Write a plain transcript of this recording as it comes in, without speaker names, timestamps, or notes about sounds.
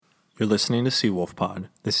You're listening to Seawolf Pod,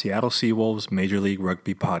 the Seattle Seawolves Major League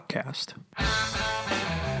Rugby podcast.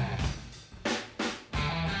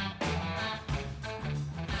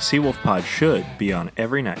 Seawolf Pod should be on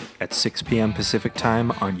every night at 6 p.m. Pacific Time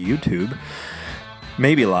on YouTube,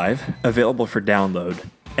 maybe live, available for download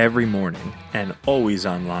every morning, and always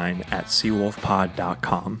online at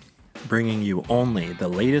seawolfpod.com, bringing you only the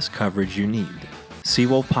latest coverage you need.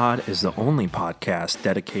 Seawolf Pod is the only podcast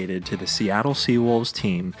dedicated to the Seattle Seawolves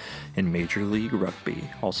team in Major League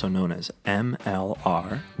Rugby, also known as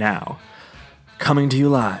MLR. Now, coming to you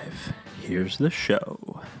live, here's the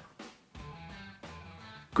show.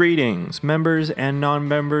 Greetings, members and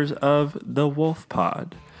non-members of the Wolf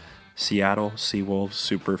Pod, Seattle Seawolves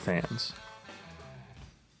super fans.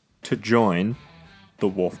 To join the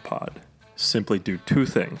Wolf Pod, simply do two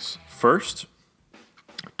things. First,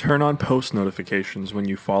 turn on post notifications when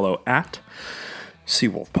you follow at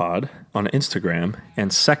SeawolfPod on Instagram.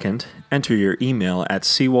 And second, enter your email at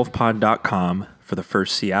seawolfpod.com for the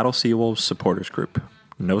first Seattle Seawolves supporters group.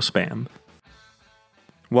 No spam.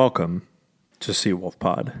 Welcome to Seawolf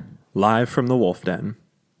Pod, live from the Wolf Den,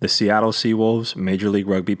 the Seattle Seawolves Major League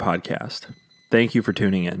Rugby podcast. Thank you for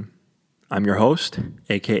tuning in. I'm your host,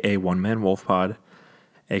 aka One Man Wolf Pod,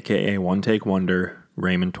 aka One Take Wonder,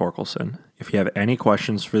 Raymond Torkelson. If you have any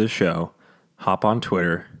questions for the show, hop on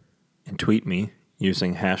Twitter and tweet me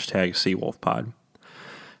using hashtag SeawolfPod.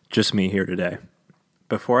 Just me here today.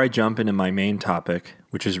 Before I jump into my main topic,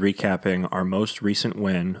 which is recapping our most recent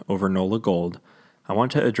win over NOLA Gold, I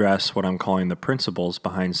want to address what I'm calling the principles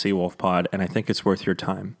behind Seawolf Pod, and I think it's worth your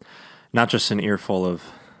time, not just an earful of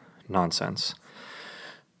nonsense.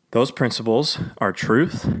 Those principles are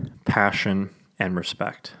truth, passion, and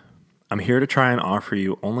respect. I'm here to try and offer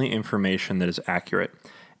you only information that is accurate,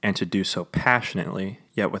 and to do so passionately,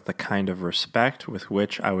 yet with the kind of respect with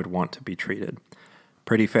which I would want to be treated.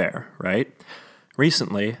 Pretty fair, right?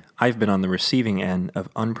 Recently, I've been on the receiving end of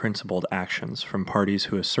unprincipled actions from parties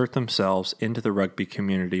who assert themselves into the rugby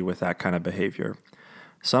community with that kind of behavior.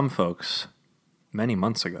 Some folks, many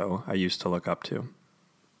months ago, I used to look up to.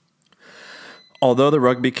 Although the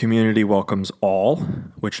rugby community welcomes all,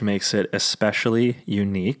 which makes it especially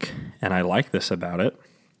unique, and I like this about it,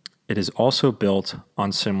 it is also built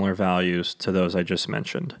on similar values to those I just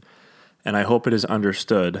mentioned. And I hope it is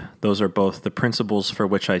understood those are both the principles for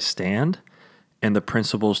which I stand and the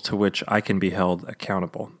principles to which I can be held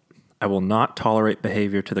accountable. I will not tolerate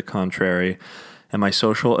behavior to the contrary, and my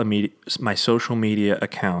social media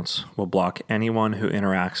accounts will block anyone who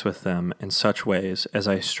interacts with them in such ways as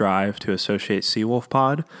I strive to associate Seawolf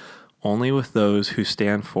Pod only with those who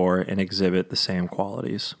stand for and exhibit the same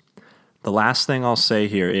qualities. The last thing I'll say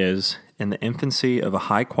here is, in the infancy of a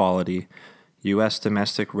high-quality U.S.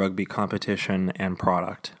 domestic rugby competition and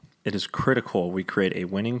product, it is critical we create a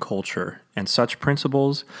winning culture, and such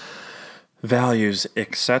principles, values,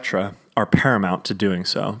 etc. are paramount to doing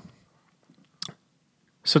so.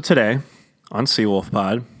 So today, on Seawolf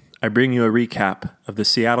Pod, I bring you a recap of the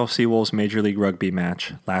Seattle Seawolves Major League Rugby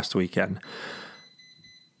match last weekend,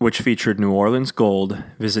 which featured New Orleans Gold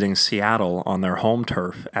visiting Seattle on their home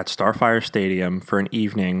turf at Starfire Stadium for an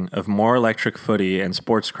evening of more electric footy and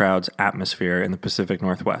sports crowds atmosphere in the Pacific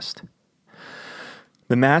Northwest.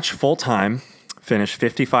 The match, full-time, finished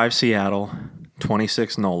 55 Seattle,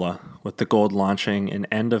 26 NOLA, with the Gold launching an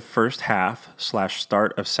end of first half /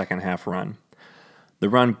 start of second half run. The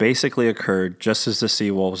run basically occurred just as the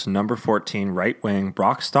Seawolves' number 14 right wing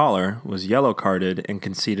Brock Stoller was yellow carded and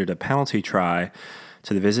conceded a penalty try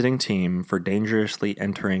to the visiting team for dangerously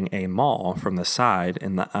entering a maul from the side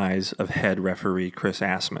in the eyes of head referee Chris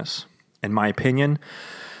Asmus. In my opinion,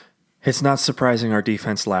 it's not surprising our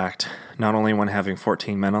defense lacked, not only when having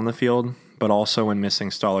 14 men on the field, but also when missing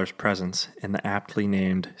Stoller's presence in the aptly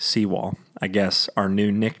named Seawall, I guess our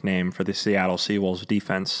new nickname for the Seattle Seawolves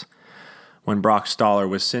defense, when Brock Stoller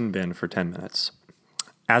was sin binned for 10 minutes.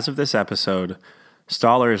 As of this episode,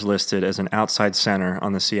 Stoller is listed as an outside center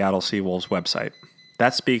on the Seattle Seawolves website.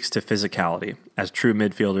 That speaks to physicality, as true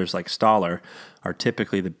midfielders like Stoller are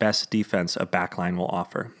typically the best defense a backline will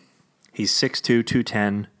offer. He's 6'2",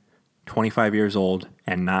 210, 25 years old,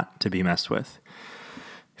 and not to be messed with.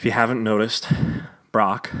 If you haven't noticed,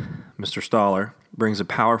 Brock, Mr. Stoller, brings a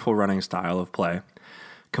powerful running style of play,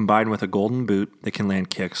 combined with a golden boot that can land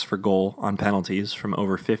kicks for goal on penalties from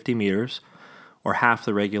over 50 meters or half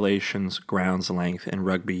the regulation's ground's length in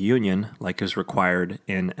rugby union like is required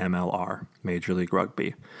in MLR, Major League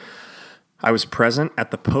Rugby. I was present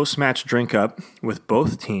at the post-match drink-up with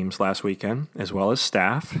both teams last weekend, as well as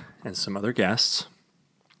staff and some other guests.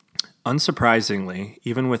 Unsurprisingly,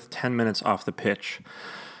 even with 10 minutes off the pitch,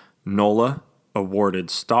 NOLA awarded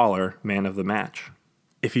Stoller man of the match.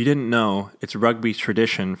 If you didn't know, it's rugby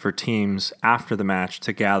tradition for teams after the match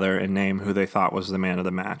to gather and name who they thought was the man of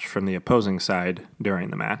the match from the opposing side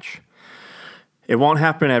during the match. It won't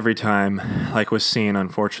happen every time, like was seen,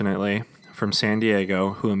 unfortunately, from San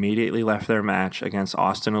Diego, who immediately left their match against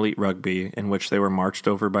Austin Elite Rugby, in which they were marched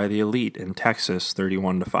over by the Elite in Texas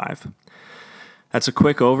 31-5. That's a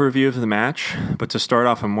quick overview of the match, but to start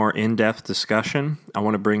off a more in-depth discussion, I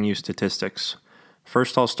want to bring you statistics.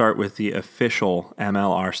 First, I'll start with the official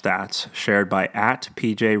MLR stats shared by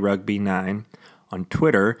 @PJRugby9 on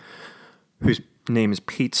Twitter, whose name is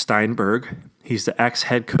Pete Steinberg. He's the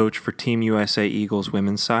ex-head coach for Team USA Eagles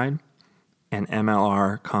women's side and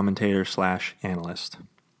MLR commentator/analyst,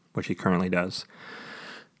 which he currently does.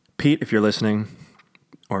 Pete, if you're listening,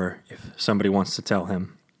 or if somebody wants to tell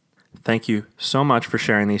him, thank you so much for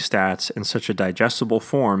sharing these stats in such a digestible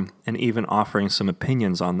form and even offering some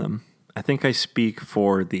opinions on them. I think I speak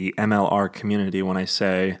for the MLR community when I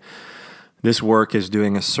say this work is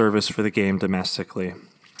doing a service for the game domestically.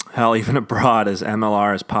 Hell, even abroad, as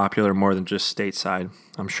MLR is popular more than just stateside.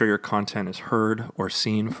 I'm sure your content is heard or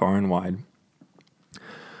seen far and wide.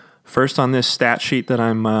 First on this stat sheet that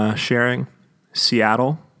I'm sharing,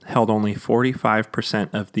 Seattle held only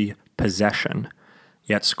 45% of the possession,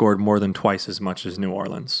 yet scored more than twice as much as New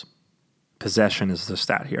Orleans. Possession is the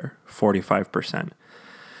stat here, 45%.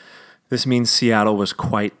 This means Seattle was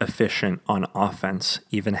quite efficient on offense,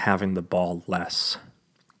 even having the ball less,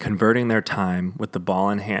 converting their time with the ball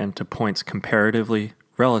in hand to points comparatively,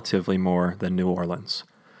 relatively more than New Orleans.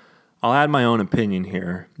 I'll add my own opinion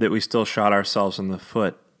here that we still shot ourselves in the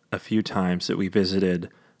foot a few times that we visited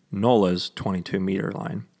NOLA's 22-meter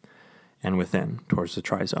line and within, towards the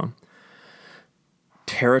try-zone.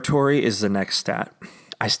 Territory is the next stat.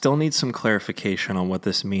 I still need some clarification on what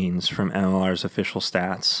this means from MLR's official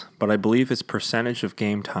stats, but I believe it's percentage of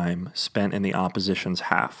game time spent in the opposition's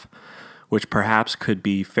half, which perhaps could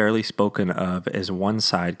be fairly spoken of as one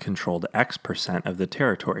side controlled X% of the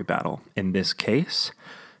territory battle. In this case,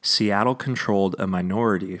 Seattle controlled a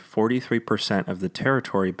minority 43% of the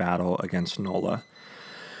territory battle against NOLA.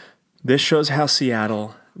 This shows how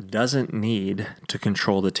Seattle doesn't need to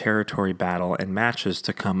control the territory battle and matches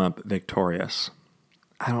to come up victorious.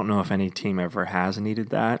 I don't know if any team ever has needed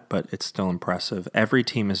that, but it's still impressive. Every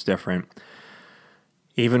team is different.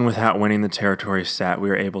 Even without winning the territory stat, we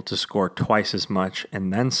were able to score twice as much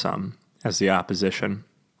and then some as the opposition,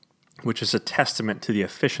 which is a testament to the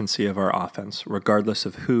efficiency of our offense, regardless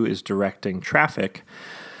of who is directing traffic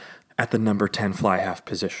at the number 10 fly half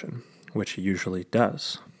position, which it usually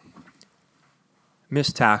does.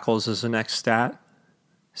 Missed tackles is the next stat.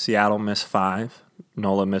 Seattle missed 5,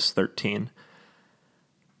 NOLA missed 13.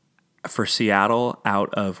 For Seattle,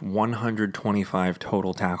 out of 125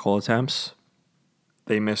 total tackle attempts,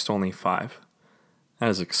 they missed only 5. That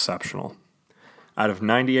is exceptional. Out of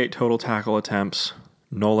 98 total tackle attempts,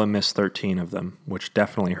 NOLA missed 13 of them, which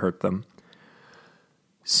definitely hurt them.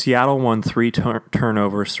 Seattle won 3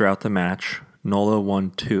 turnovers throughout the match. NOLA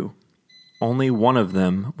won 2. Only one of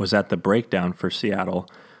them was at the breakdown for Seattle,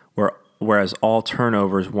 whereas all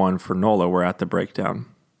turnovers won for NOLA were at the breakdown.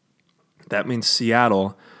 That means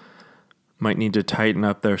Seattle might need to tighten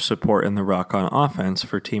up their support in the ruck on offense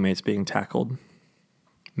for teammates being tackled.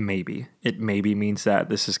 Maybe. It maybe means that.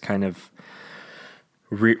 This is kind of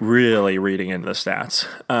really reading into the stats.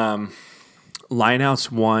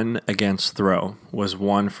 Lineouts won against throw was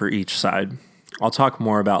 1 for each side. I'll talk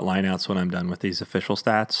more about lineouts when I'm done with these official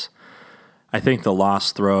stats. I think the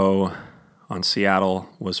lost throw on Seattle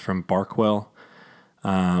was from Barkwell.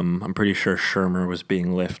 I'm pretty sure Shermer was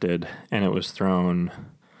being lifted, and it was thrown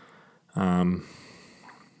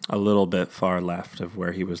a little bit far left of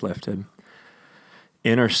where he was lifted.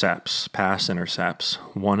 Intercepts, pass intercepts,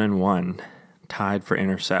 1-1, tied for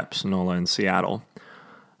intercepts, NOLA and Seattle.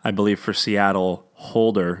 I believe for Seattle,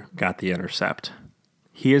 Holder got the intercept.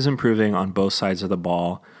 He is improving on both sides of the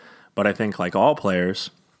ball, but I think like all players,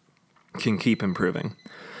 can keep improving.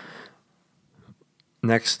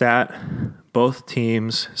 Next stat, both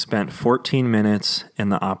teams spent 14 minutes in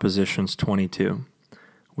the opposition's 22.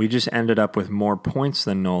 We just ended up with more points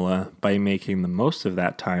than NOLA by making the most of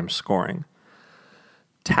that time scoring.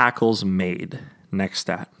 Tackles made, next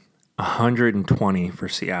stat, 120 for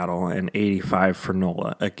Seattle and 85 for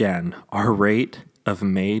NOLA. Again, our rate of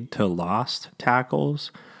made to lost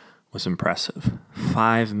tackles was impressive.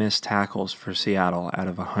 5 missed tackles for Seattle out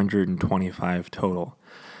of 125 total.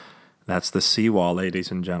 That's the seawall, ladies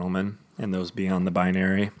and gentlemen, and those beyond the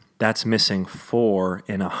binary. That's missing 4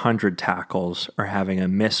 in 100 tackles or having a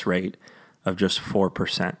miss rate of just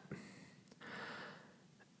 4%.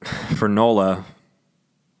 for NOLA,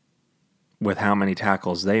 with how many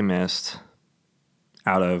tackles they missed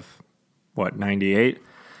out of, 98?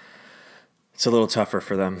 It's a little tougher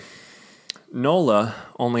for them. NOLA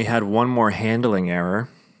only had one more handling error,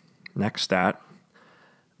 next stat,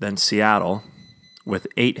 than Seattle, with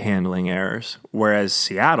 8 handling errors, whereas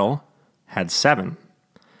Seattle had 7.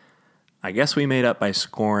 I guess we made up by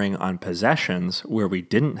scoring on possessions where we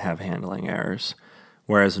didn't have handling errors,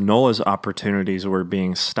 whereas NOLA's opportunities were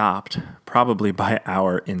being stopped, probably by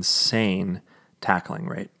our insane tackling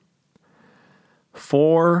rate.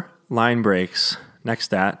 4 line breaks, next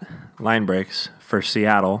stat, line breaks for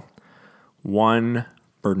Seattle, 1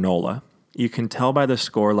 for NOLA. You can tell by the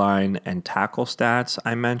scoreline and tackle stats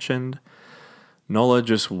I mentioned, NOLA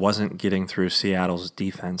just wasn't getting through Seattle's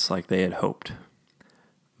defense like they had hoped.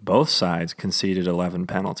 Both sides conceded 11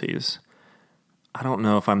 penalties. I don't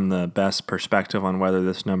know if I'm the best perspective on whether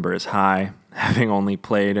this number is high, having only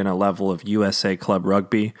played in a level of USA Club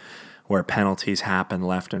Rugby where penalties happen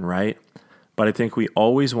left and right, but I think we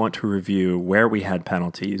always want to review where we had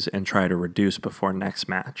penalties and try to reduce before next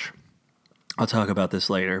match. I'll talk about this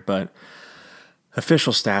later, but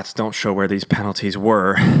official stats don't show where these penalties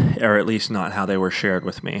were, or at least not how they were shared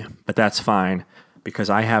with me, but that's fine because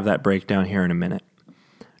I have that breakdown here in a minute.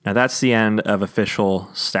 Now that's the end of official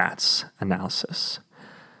stats analysis.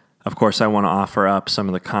 Of course, I want to offer up some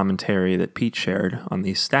of the commentary that Pete shared on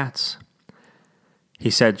these stats. He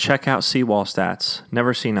said, check out Seawall stats.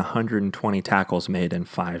 Never seen 120 tackles made and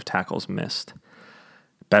 5 tackles missed.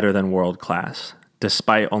 Better than world class.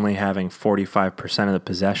 Despite only having 45% of the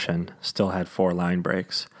possession, still had 4 line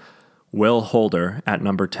breaks. Will Holder at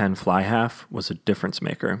number 10 fly half was a difference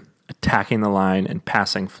maker. Attacking the line and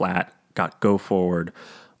passing flat, got go forward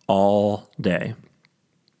all day.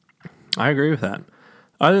 I agree with that.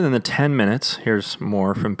 Other than the 10 minutes, here's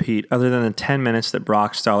more from Pete, other than the 10 minutes that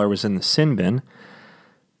Brockstaller was in the sin bin,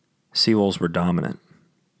 Seawolves were dominant.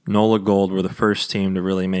 NOLA Gold were the first team to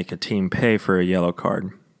really make a team pay for a yellow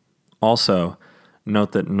card. Also,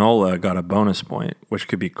 note that NOLA got a bonus point, which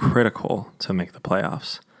could be critical to make the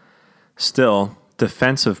playoffs. Still,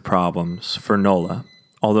 defensive problems for NOLA,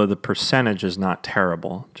 although the percentage is not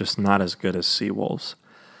terrible, just not as good as Seawolves.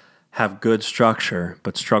 Have good structure,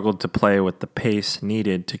 but struggled to play with the pace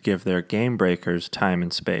needed to give their game breakers time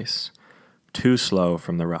and space. Too slow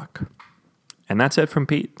from the ruck. And that's it from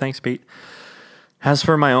Pete. Thanks, Pete. As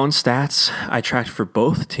for my own stats, I tracked for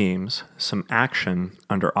both teams some action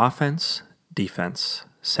under offense, defense,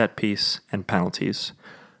 set piece, and penalties.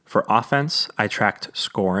 For offense, I tracked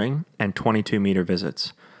scoring and 22-meter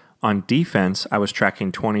visits. On defense, I was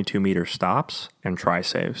tracking 22-meter stops and try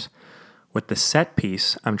saves. With the set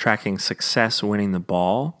piece, I'm tracking success winning the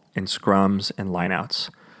ball in scrums and lineouts.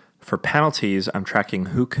 For penalties, I'm tracking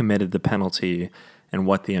who committed the penalty and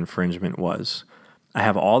what the infringement was. I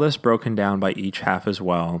have all this broken down by each half as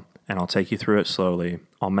well, and I'll take you through it slowly.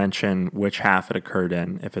 I'll mention which half it occurred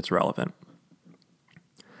in if it's relevant.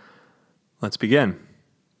 Let's begin.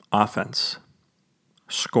 Offense.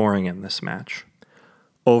 Scoring in this match.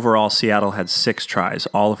 Overall, Seattle had 6 tries,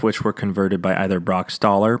 all of which were converted by either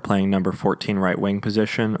Brockstaller, playing number 14 right wing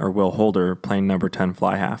position, or Will Holder, playing number 10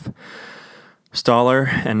 fly half. Staller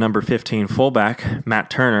and number 15 fullback,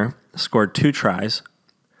 Matt Turner, scored 2 tries,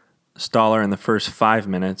 Staller in the first 5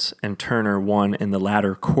 minutes, and Turner 1 in the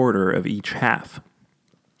latter quarter of each half.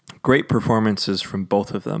 Great performances from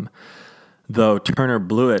both of them, though Turner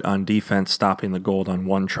blew it on defense, stopping the goal on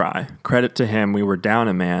 1 try. Credit to him, we were down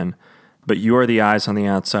a man, but you are the eyes on the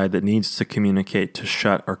outside that needs to communicate to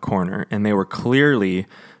shut our corner, and they were clearly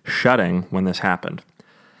shutting when this happened.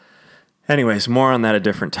 Anyways, more on that a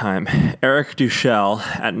different time. Eric Duchel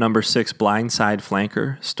at number 6 blindside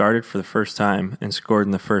flanker started for the first time and scored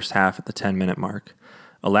in the first half at the 10-minute mark.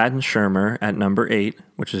 Aladdin Shermer at number 8,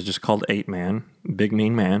 which is just called 8-man, big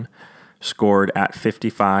mean man, scored at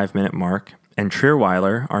 55-minute mark. And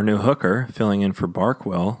Trierweiler, our new hooker, filling in for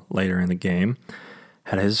Barkwell later in the game,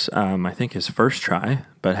 had his, his first try,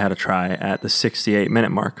 but had a try at the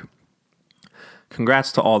 68-minute mark.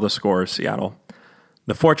 Congrats to all the scorers, Seattle.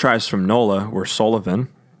 The 4 tries from NOLA were Sullivan,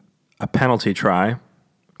 a penalty try,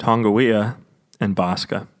 Tongawea, and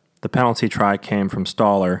Bosca. The penalty try came from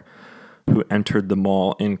Staller, who entered the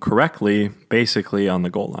maul incorrectly, basically on the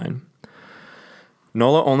goal line.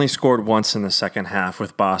 NOLA only scored once in the second half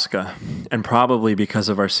with Bosca, and probably because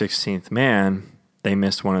of our 16th man, they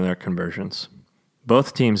missed one of their conversions.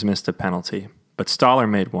 Both teams missed a penalty, but Staller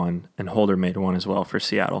made one, and Holder made one as well for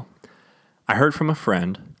Seattle. I heard from a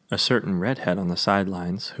friend, a certain redhead on the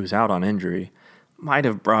sidelines who's out on injury, might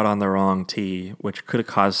have brought on the wrong tee, which could have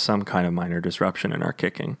caused some kind of minor disruption in our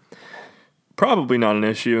kicking. Probably not an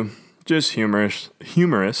issue, just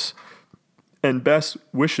humorous, and best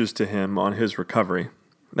wishes to him on his recovery.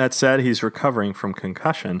 That said, he's recovering from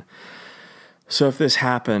concussion, so if this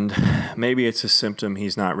happened, maybe it's a symptom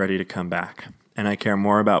he's not ready to come back. And I care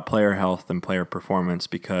more about player health than player performance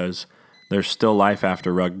because there's still life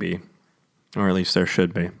after rugby, or at least there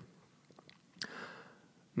should be.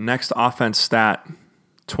 Next offense stat,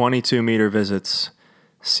 22-meter visits.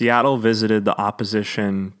 Seattle visited the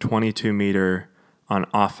opposition 22-meter on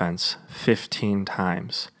offense 15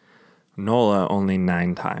 times. NOLA only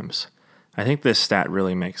 9 times. I think this stat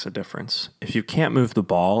really makes a difference. If you can't move the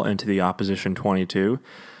ball into the opposition 22,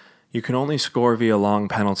 you can only score via long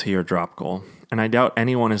penalty or drop goal, and I doubt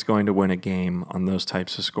anyone is going to win a game on those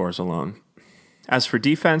types of scores alone. As for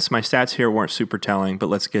defense, my stats here weren't super telling, but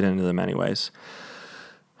let's get into them anyways.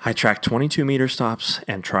 I tracked 22-meter stops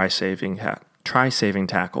and try-saving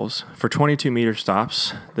tackles. For 22-meter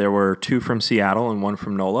stops, there were 2 from Seattle and 1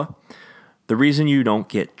 from NOLA. The reason you don't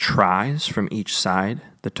get tries from each side,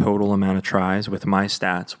 the total amount of tries with my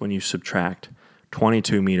stats when you subtract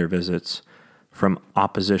 22-meter visits from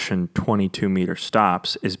opposition 22-meter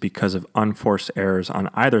stops, is because of unforced errors on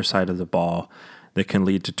either side of the ball that can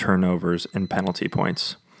lead to turnovers and penalty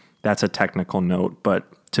points. That's a technical note, but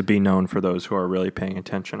to be known for those who are really paying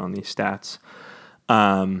attention on these stats.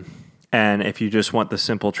 And if you just want the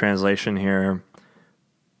simple translation here,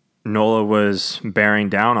 NOLA was bearing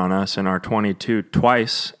down on us in our 22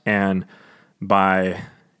 twice, and by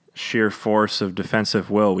sheer force of defensive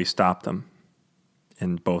will, we stopped them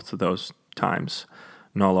in both of those times.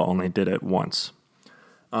 NOLA only did it once.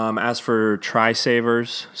 As for try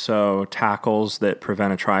savers, so tackles that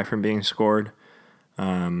prevent a try from being scored,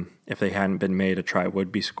 if they hadn't been made, a try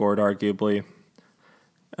would be scored, arguably,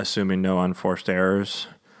 assuming no unforced errors.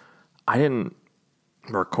 I didn't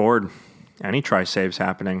record any try saves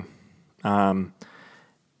happening.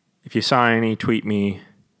 If you saw any, tweet me,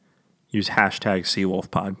 use hashtag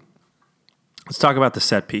 #SeaWolfPod. Let's talk about the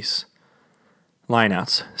set piece.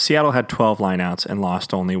 Lineouts. Seattle had 12 lineouts and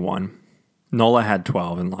lost only 1. NOLA had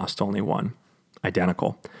 12 and lost only 1.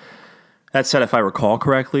 Identical. That said, if I recall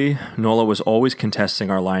correctly, NOLA was always contesting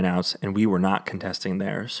our lineouts and we were not contesting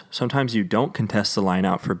theirs. Sometimes you don't contest the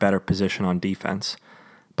lineout for better position on defense,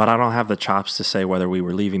 but I don't have the chops to say whether we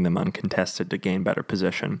were leaving them uncontested to gain better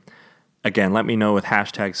position. Again, let me know with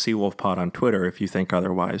hashtag #SeaWolfPod on Twitter if you think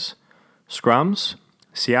otherwise. Scrums?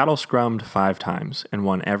 Seattle scrummed 5 times and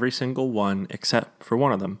won every single one except for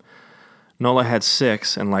one of them. NOLA had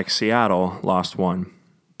 6 and, like Seattle, lost 1.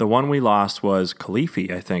 The one we lost was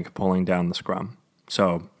Khalifi, I think, pulling down the scrum.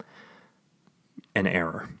 So, an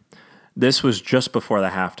error. This was just before the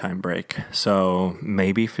halftime break, so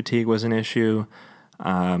maybe fatigue was an issue.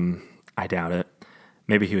 I doubt it.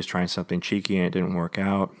 Maybe he was trying something cheeky and it didn't work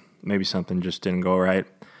out. Maybe something just didn't go right.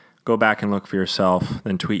 Go back and look for yourself,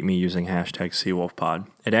 then tweet me using hashtag #SeaWolfPod.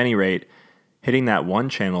 At any rate, hitting that one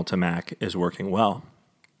channel to Mac is working well.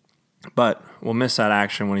 But we'll miss that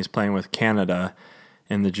action when he's playing with Canada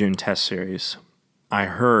in the June Test Series. I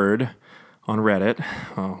heard on Reddit,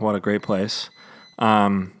 what a great place,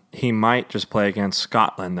 he might just play against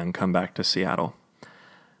Scotland, then come back to Seattle.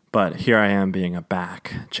 But here I am being a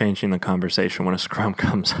back, changing the conversation when a scrum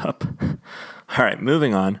comes up. All right,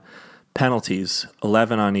 moving on. Penalties,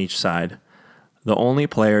 11 on each side. The only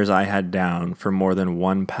players I had down for more than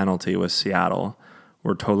one penalty with Seattle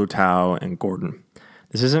were Tolutau and Gordon.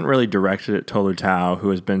 This isn't really directed at Tolutau, who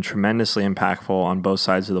has been tremendously impactful on both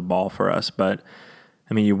sides of the ball for us, but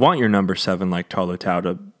I mean, you want your number 7 like Tolutau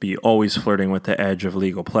to be always flirting with the edge of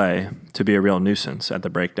legal play, to be a real nuisance at the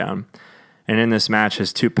breakdown. And in this match,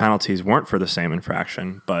 his 2 penalties weren't for the same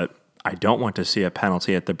infraction, but I don't want to see a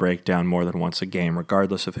penalty at the breakdown more than once a game,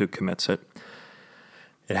 regardless of who commits it.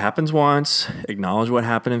 It happens once, acknowledge what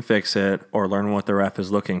happened and fix it, or learn what the ref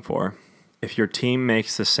is looking for. If your team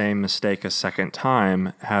makes the same mistake a second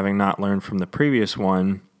time, having not learned from the previous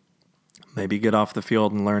one, maybe get off the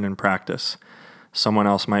field and learn in practice. Someone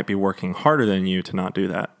else might be working harder than you to not do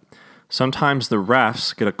that. Sometimes the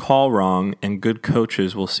refs get a call wrong and good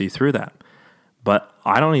coaches will see through that. But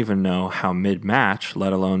I don't even know how mid-match,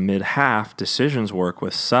 let alone mid-half, decisions work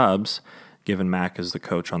with subs, given Mac is the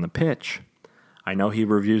coach on the pitch. I know he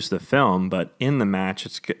reviews the film, but in the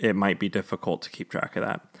match, it might be difficult to keep track of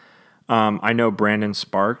that. I know Brandon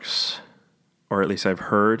Sparks, or at least I've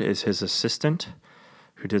heard, is his assistant,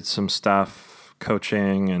 who did some stuff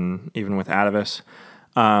coaching and even with Atavis.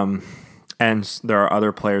 And there are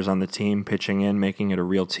other players on the team pitching in, making it a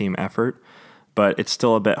real team effort. But it's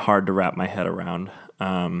still a bit hard to wrap my head around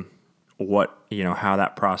how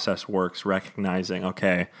that process works, recognizing,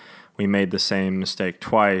 okay, we made the same mistake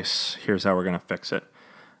twice. Here's how we're going to fix it.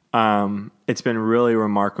 It's been really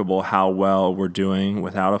remarkable how well we're doing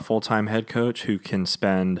without a full-time head coach who can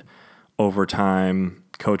spend overtime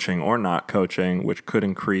coaching or not coaching, which could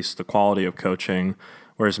increase the quality of coaching,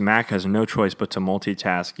 whereas Mac has no choice but to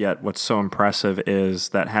multitask. Yet what's so impressive is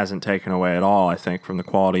that hasn't taken away at all, I think, from the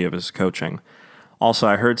quality of his coaching. Also,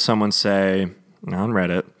 I heard someone say on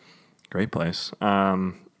Reddit, great place,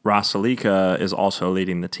 Rosalika is also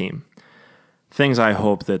leading the team. Things I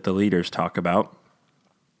hope that the leaders talk about.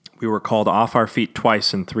 We were called off our feet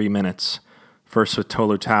twice in 3 minutes, first with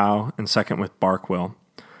Tolu Tau and second with Barkwell.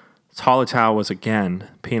 Tolu Tau was again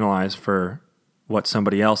penalized for what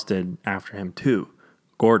somebody else did after him too.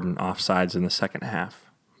 Gordon offsides in the second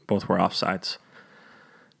half. Both were offsides.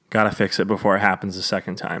 Got to fix it before it happens the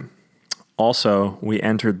second time. Also, we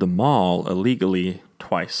entered the mall illegally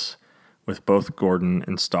twice with both Gordon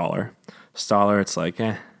and Stoller. Stoller, it's like,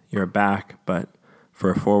 you're a back, but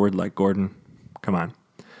for a forward like Gordon, come on.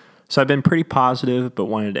 So I've been pretty positive, but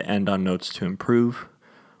wanted to end on notes to improve.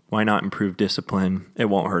 Why not improve discipline? It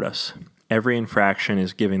won't hurt us. Every infraction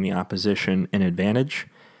is giving the opposition an advantage,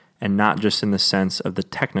 and not just in the sense of the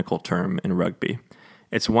technical term in rugby.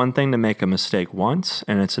 It's one thing to make a mistake once,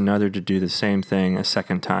 and it's another to do the same thing a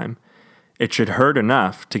second time. It should hurt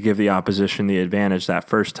enough to give the opposition the advantage that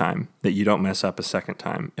first time, that you don't mess up a second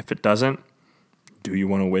time. If it doesn't, do you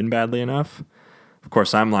want to win badly enough? Of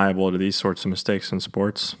course, I'm liable to these sorts of mistakes in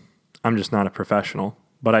sports. I'm just not a professional,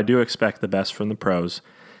 but I do expect the best from the pros,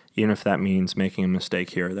 even if that means making a mistake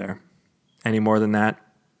here or there. Any more than that,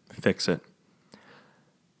 fix it.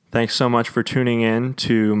 Thanks so much for tuning in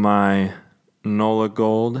to my NOLA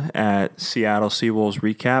Gold at Seattle Seawolves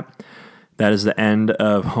recap. That is the end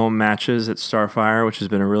of home matches at Starfire, which has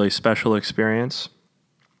been a really special experience.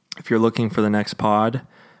 If you're looking for the next pod,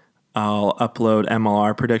 I'll upload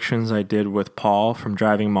MLR predictions I did with Paul from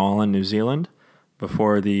Driving Mall in New Zealand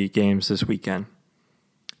before the games this weekend.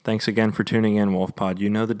 Thanks again for tuning in, Wolf Pod. You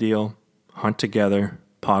know the deal. Hunt together,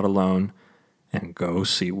 pod alone, and go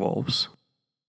Seawolves.